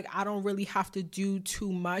friends, like I don't really have to do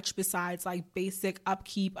too much besides like basic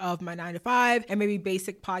upkeep of my 9 to 5 and maybe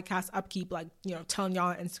basic podcast upkeep, like, telling y'all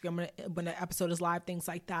on Instagram when the episode is live, things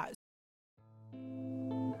like that.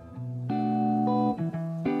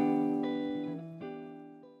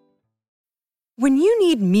 When you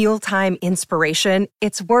need mealtime inspiration,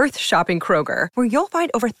 it's worth shopping Kroger, where you'll find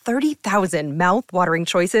over 30,000 mouth-watering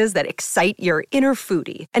choices that excite your inner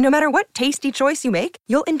foodie. And no matter what tasty choice you make,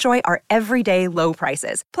 you'll enjoy our everyday low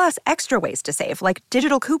prices, plus extra ways to save, like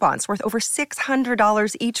digital coupons worth over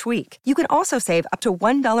 $600 each week. You can also save up to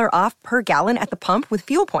 $1 off per gallon at the pump with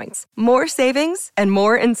fuel points. More savings and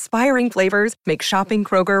more inspiring flavors make shopping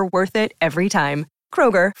Kroger worth it every time.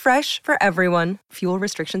 Kroger, fresh for everyone. Fuel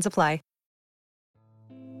restrictions apply.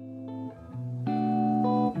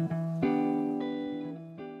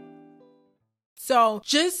 So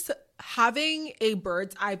just having a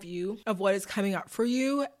bird's eye view of what is coming up for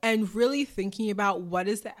you and really thinking about what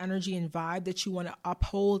is the energy and vibe that you want to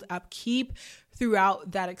uphold, upkeep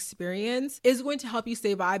throughout that experience is going to help you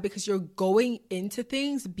stay vibe, because you're going into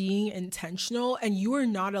things being intentional and you are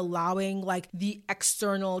not allowing like the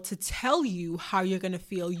external to tell you how you're going to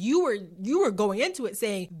feel. You were going into it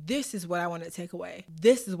saying, this is what I want to take away.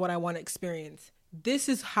 This is what I want to experience. This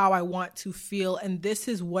is how I want to feel, and this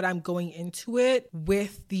is what I'm going into it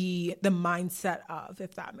with the mindset of,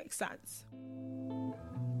 if that makes sense.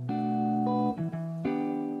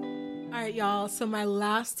 All right, y'all. So my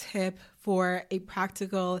last tip for a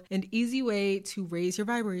practical and easy way to raise your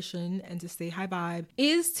vibration and to stay high vibe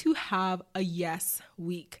is to have a yes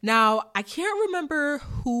week. Now, I can't remember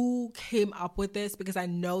who came up with this, because I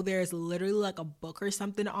know there's literally like a book or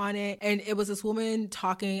something on it. And it was this woman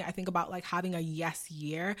talking, I think, about like having a yes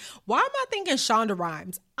year. Why am I thinking Shonda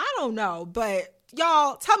Rhimes? I don't know, but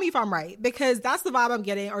y'all tell me if I'm right, because that's the vibe I'm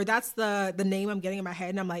getting, or that's the name I'm getting in my head.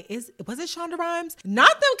 And I'm like, was it Shonda Rhimes?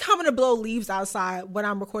 Not them coming to blow leaves outside when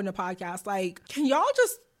I'm recording a podcast. Like, can y'all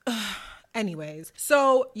just... Anyways,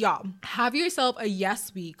 so y'all, have yourself a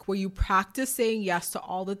yes week where you practice saying yes to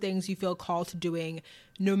all the things you feel called to doing,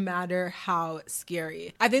 no matter how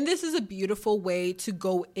scary. I think this is a beautiful way to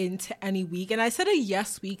go into any week. And I said a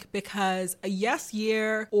yes week because a yes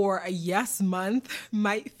year or a yes month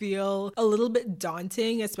might feel a little bit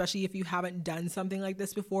daunting, especially if you haven't done something like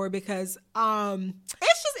this before, because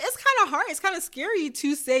it's kind of hard. It's kind of scary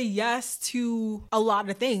to say yes to a lot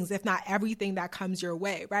of things, if not everything that comes your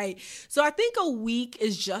way, right? So I think a week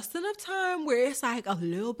is just enough time where it's like a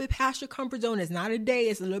little bit past your comfort zone. It's not a day.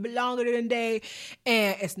 It's a little bit longer than a day.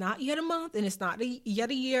 And it's not yet a month, and it's not yet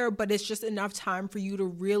a year, but it's just enough time for you to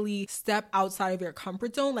really step outside of your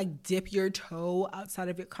comfort zone, like dip your toe outside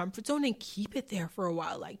of your comfort zone and keep it there for a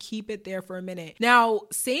while, like keep it there for a minute. Now,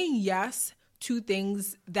 saying yes to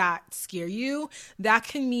things that scare you, that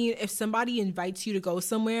can mean if somebody invites you to go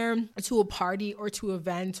somewhere, to a party or to an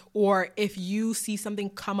event, or if you see something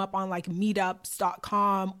come up on like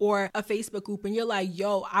meetups.com or a Facebook group and you're like,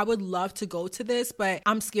 yo, I would love to go to this, but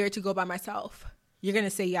I'm scared to go by myself. You're going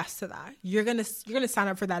to say yes to that. You're going to sign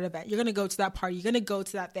up for that event. You're going to go to that party. You're going to go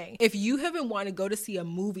to that thing. If you haven't wanted to go to see a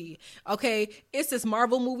movie, okay, it's this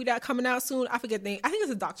Marvel movie that's coming out soon. I forget the name. I think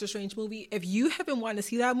it's a Doctor Strange movie. If you haven't wanted to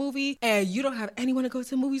see that movie and you don't have anyone to go to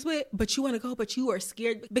the movies with, but you want to go, but you are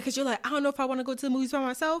scared because you're like, I don't know if I want to go to the movies by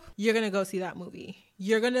myself, you're going to go see that movie.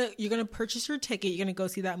 You're going to purchase your ticket. You're going to go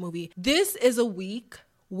see that movie. This is a week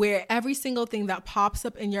where every single thing that pops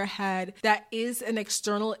up in your head that is an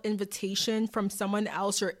external invitation from someone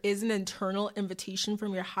else or is an internal invitation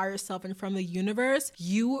from your higher self and from the universe,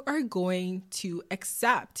 you are going to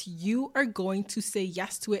accept. You are going to say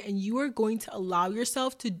yes to it, and you are going to allow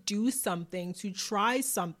yourself to do something, to try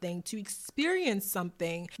something, to experience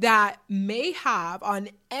something that may have on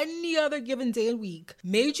any other given day and week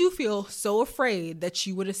made you feel so afraid that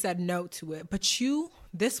you would have said no to it. But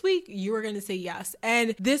this week, you are going to say yes.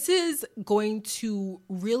 And this is going to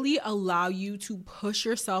really allow you to push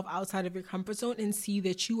yourself outside of your comfort zone and see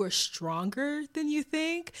that you are stronger than you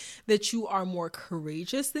think, that you are more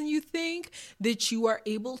courageous than you think, that you are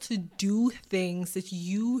able to do things that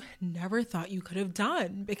you never thought you could have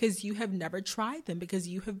done because you have never tried them, because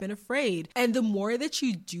you have been afraid. And the more that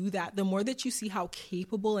you do that, the more that you see how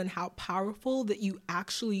capable and how powerful that you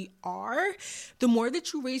actually are, the more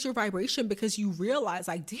that you raise your vibration, because you realize,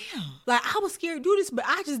 like, damn, like I was scared to do this, but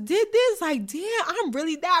I just did this. Like, damn, I'm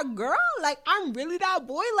really that girl. Like, I'm really that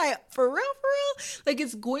boy. Like, for real. Like,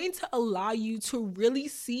 it's going to allow you to really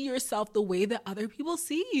see yourself the way that other people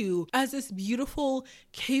see you, as this beautiful,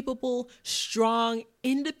 capable, strong,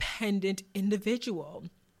 independent individual.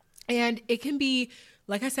 And it can be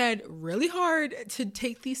like I said, really hard to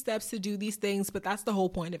take these steps to do these things, but that's the whole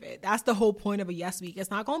point of it. That's the whole point of a yes week.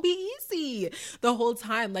 It's not going to be easy the whole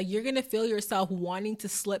time. Like, you're going to feel yourself wanting to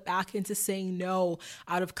slip back into saying no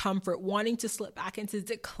out of comfort, wanting to slip back into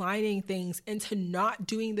declining things, into not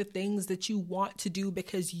doing the things that you want to do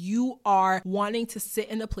because you are wanting to sit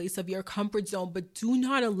in a place of your comfort zone. But do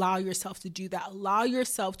not allow yourself to do that. Allow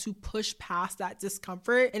yourself to push past that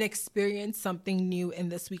discomfort and experience something new in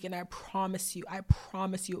this week. And I promise you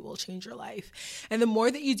it will change your life. And the more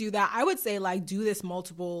that you do that, I would say, like, do this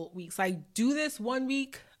multiple weeks. Like, do this 1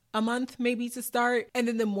 week, a month maybe to start. And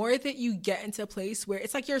then the more that you get into a place where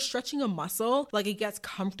it's like you're stretching a muscle, like it gets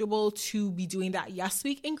comfortable to be doing that yes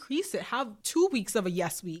week, increase it. Have 2 weeks of a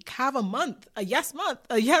yes week, have a month, a yes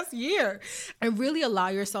year, and really allow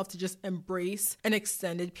yourself to just embrace an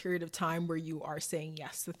extended period of time where you are saying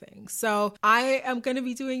yes to things. So I am going to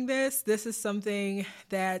be doing this. This is something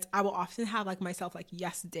that I will often have like myself like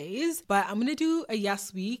yes days, but I'm going to do a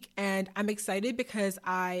yes week, and I'm excited because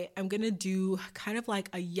I am going to do kind of like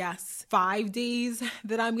a yes 5 days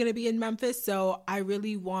that I'm going to be in Memphis. So I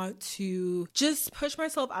really want to just push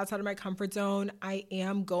myself outside of my comfort zone. I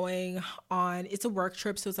am going on, it's a work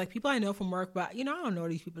trip. So it's like people I know from work, but I don't know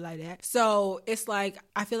these people like that. So it's like,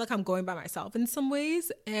 I feel like I'm going by myself in some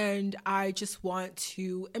ways, and I just want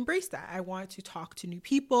to embrace that. I want to talk to new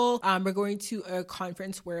people. We're going to a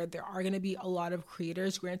conference where there are going to be a lot of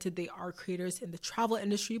creators. Granted, they are creators in the travel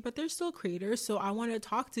industry, but they're still creators. So I want to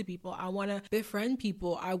talk to people. I want to befriend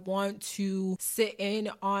people. I want to sit in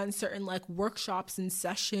on certain like workshops and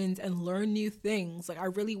sessions and learn new things. Like, I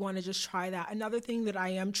really want to just try that. Another thing that I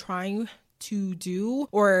am trying to do,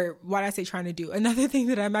 or what I say trying to do, another thing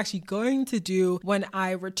that I'm actually going to do when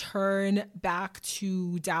I return back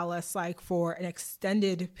to Dallas, like for an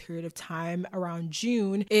extended period of time around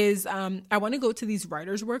June, is I want to go to these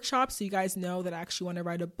writers workshops. So you guys know that I actually want to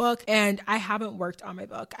write a book, and I haven't worked on my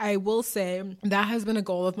book. I will say that has been a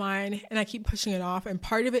goal of mine, and I keep pushing it off. And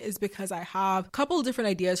part of it is because I have a couple of different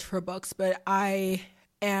ideas for books, but I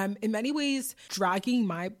am in many ways dragging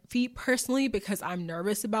my feet personally because I'm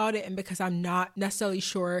nervous about it and because I'm not necessarily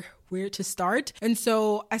sure where to start. And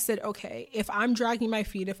so I said, okay, if I'm dragging my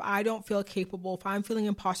feet, if I don't feel capable, if I'm feeling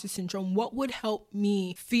imposter syndrome, what would help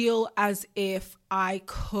me feel as if I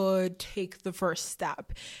could take the first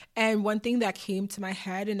step? And one thing that came to my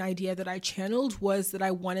head, an idea that I channeled, was that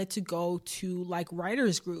I wanted to go to like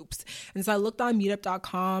writers groups. And so I looked on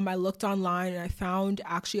meetup.com, I looked online, and I found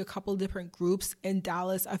actually a couple of different groups in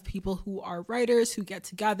Dallas of people who are writers who get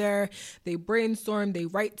together, they brainstorm, they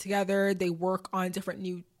write together, they work on different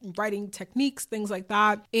new writing techniques, things like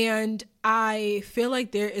that. And I feel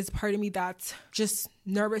like there is part of me that's just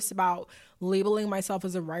nervous about labeling myself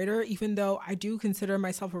as a writer, even though I do consider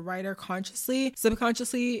myself a writer consciously.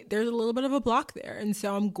 Subconsciously, there's a little bit of a block there. And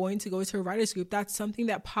so I'm going to go to a writer's group. That's something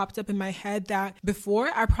that popped up in my head that before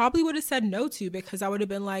I probably would have said no to, because I would have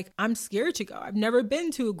been like, I'm scared to go. I've never been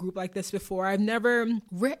to a group like this before. I've never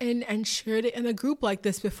written and shared it in a group like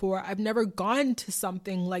this before. I've never gone to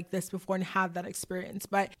something like this before and had that experience.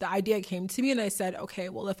 But the idea came to me, and I said, okay,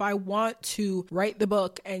 well, if I want to write the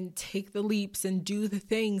book and take the leaps and do the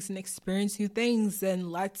things and experience new things, then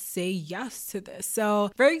let's say yes to this.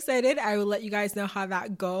 So very excited. I will let you guys know how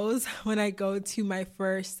that goes when I go to my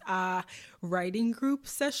first writing group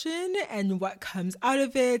session and what comes out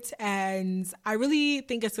of it. And I really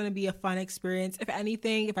think it's going to be a fun experience. If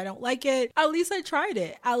anything, if I don't like it, at least I tried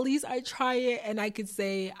it. At least I try it and I could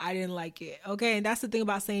say I didn't like it. Okay. And that's the thing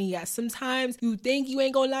about saying yes. Sometimes you think you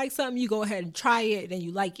ain't gonna like something, you go ahead and try it and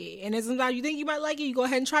you like it. And then sometimes you think you might like it, you go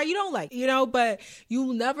ahead and try it, you don't like it, but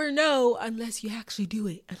you'll never know unless you actually do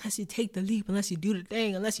it, unless you take the leap, unless you do the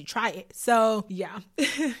thing, unless you try it. So yeah.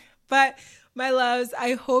 But my loves,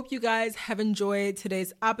 I hope you guys have enjoyed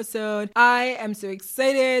today's episode. I am so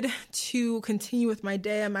excited to continue with my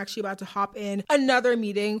day. I'm actually about to hop in another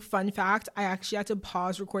meeting. Fun fact, I actually had to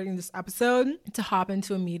pause recording this episode to hop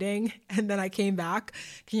into a meeting, and then I came back.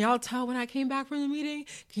 Can y'all tell when I came back from the meeting?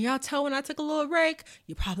 Can y'all tell when I took a little break?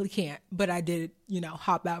 You probably can't, but I did,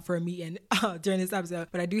 hop out for a meeting during this episode.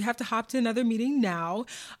 But I do have to hop to another meeting now.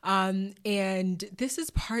 And this is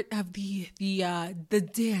part of the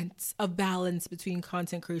dance of balance between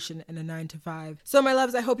content creation and a 9-to-5. So my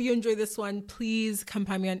loves, I hope you enjoyed this one. Please come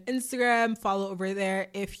find me on Instagram, follow over there.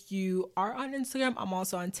 If you are on Instagram, I'm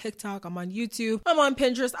also on TikTok, I'm on YouTube, I'm on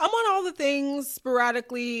Pinterest, I'm on all the things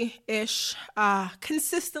sporadically-ish,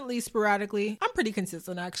 consistently sporadically. I'm pretty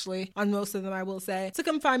consistent actually on most of them, I will say. So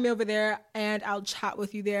come find me over there, and I'll I'll chat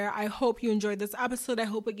with you there. I hope you enjoyed this episode. I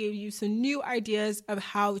hope it gave you some new ideas of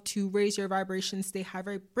how to raise your vibration, stay high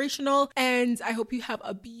vibrational. And I hope you have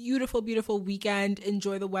a beautiful, beautiful weekend.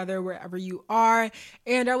 Enjoy the weather wherever you are.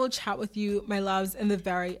 And I will chat with you, my loves, in the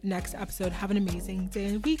very next episode. Have an amazing day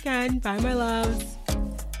and weekend. Bye, my loves.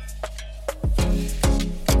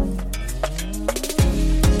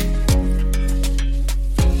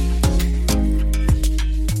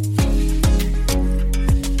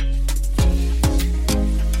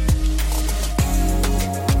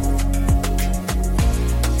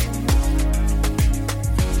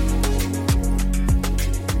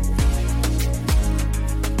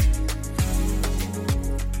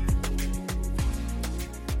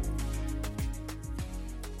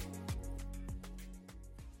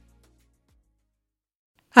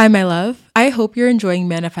 Hi, my love. I hope you're enjoying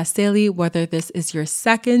Manifest Daily, whether this is your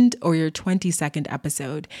second or your 22nd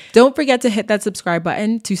episode. Don't forget to hit that subscribe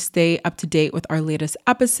button to stay up to date with our latest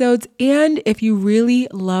episodes. And if you really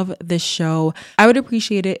love this show, I would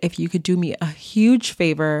appreciate it if you could do me a huge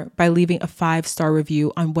favor by leaving a 5-star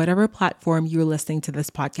review on whatever platform you're listening to this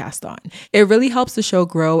podcast on. It really helps the show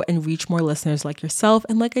grow and reach more listeners like yourself.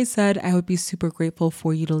 And like I said, I would be super grateful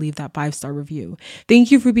for you to leave that 5-star review.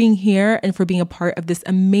 Thank you for being here and for being a part of this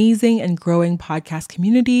amazing and growing podcast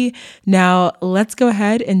community. Now, let's go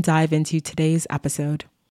ahead and dive into today's episode.